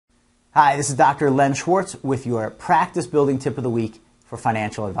Hi, this is Dr. Len Schwartz with your practice building tip of the week for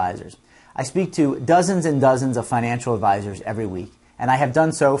financial advisors. I speak to dozens and dozens of financial advisors every week, and I have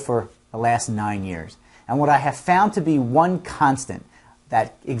done so for the last 9 years. And what I have found to be one constant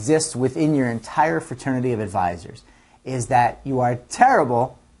that exists within your entire fraternity of advisors is that you are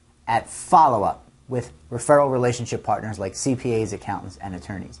terrible at follow-up with referral relationship partners like CPAs, accountants, and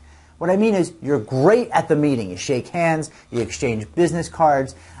attorneys. What I mean is you're great at the meeting. You shake hands, you exchange business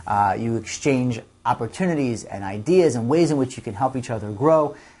cards, you exchange opportunities and ideas and ways in which you can help each other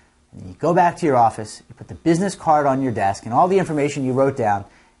grow. And you go back to your office, you put the business card on your desk and all the information you wrote down,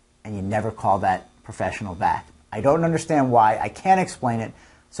 and you never call that professional back. I don't understand why. I can't explain it.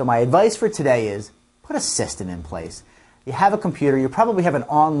 So my advice for today is put a system in place. You have a computer, you probably have an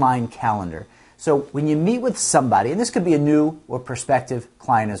online calendar. So when you meet with somebody, and this could be a new or prospective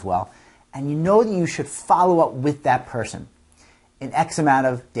client as well, and you know that you should follow up with that person in X amount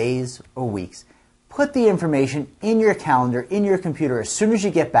of days or weeks, put the information in your calendar, in your computer as soon as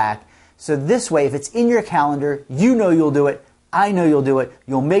you get back. So this way, if it's in your calendar, you know you'll do it, I know you'll do it,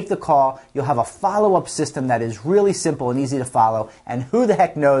 you'll make the call, you'll have a follow-up system that is really simple and easy to follow, and who the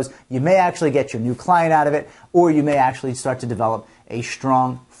heck knows, you may actually get your new client out of it, or you may actually start to develop a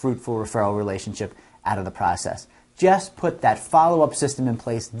strong, fruitful referral relationship out of the process. Just put that follow-up system in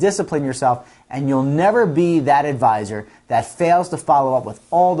place, discipline yourself, and you'll never be that advisor that fails to follow up with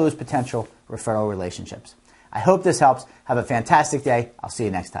all those potential referral relationships. I hope this helps. Have a fantastic day. I'll see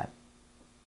you next time.